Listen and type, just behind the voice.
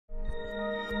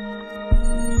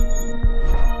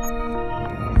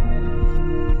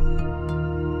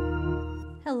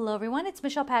Hello everyone, it's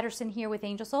Michelle Patterson here with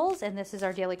Angel Souls, and this is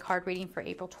our daily card reading for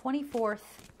April 24th,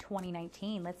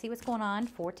 2019. Let's see what's going on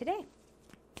for today.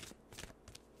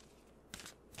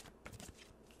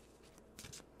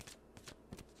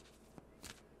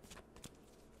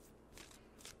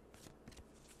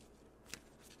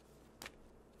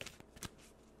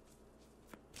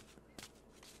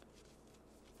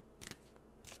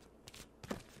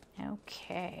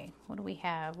 Okay, what do we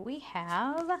have? We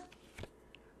have,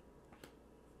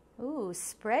 ooh,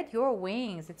 spread your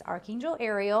wings. It's Archangel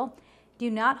Ariel.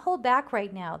 Do not hold back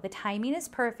right now. The timing is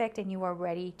perfect and you are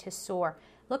ready to soar.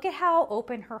 Look at how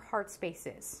open her heart space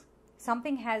is.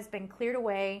 Something has been cleared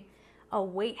away. A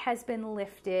weight has been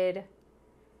lifted.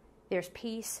 There's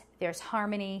peace, there's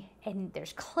harmony, and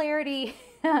there's clarity.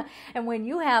 And when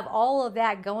you have all of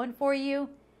that going for you,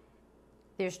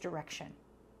 there's direction.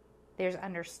 There's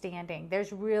understanding.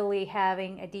 There's really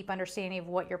having a deep understanding of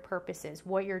what your purpose is,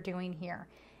 what you're doing here.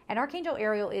 And Archangel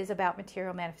Ariel is about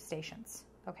material manifestations,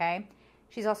 okay?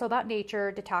 She's also about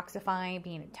nature, detoxifying,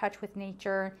 being in touch with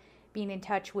nature, being in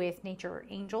touch with nature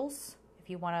angels, if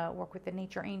you want to work with the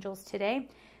nature angels today.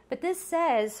 But this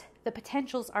says the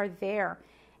potentials are there,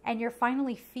 and you're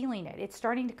finally feeling it. It's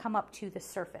starting to come up to the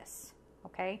surface,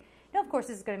 okay? Now, of course,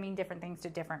 this is going to mean different things to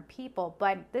different people,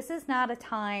 but this is not a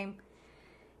time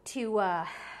to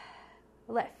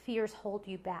let fears hold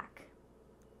you back,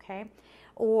 okay?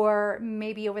 Or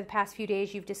maybe over the past few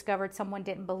days you've discovered someone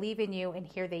didn't believe in you and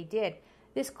here they did.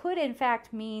 This could in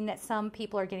fact mean that some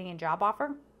people are getting a job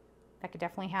offer. That could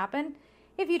definitely happen.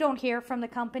 If you don't hear from the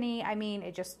company, I mean,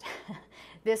 it just,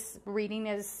 this reading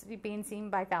is being seen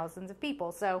by thousands of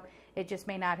people, so it just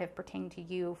may not have pertained to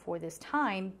you for this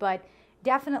time, but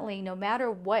definitely no matter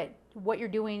what you're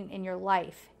doing in your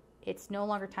life, it's no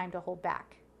longer time to hold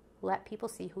back. Let people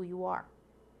see who you are.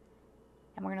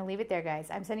 And we're going to leave it there, guys.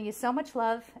 I'm sending you so much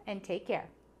love and take care.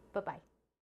 Bye-bye.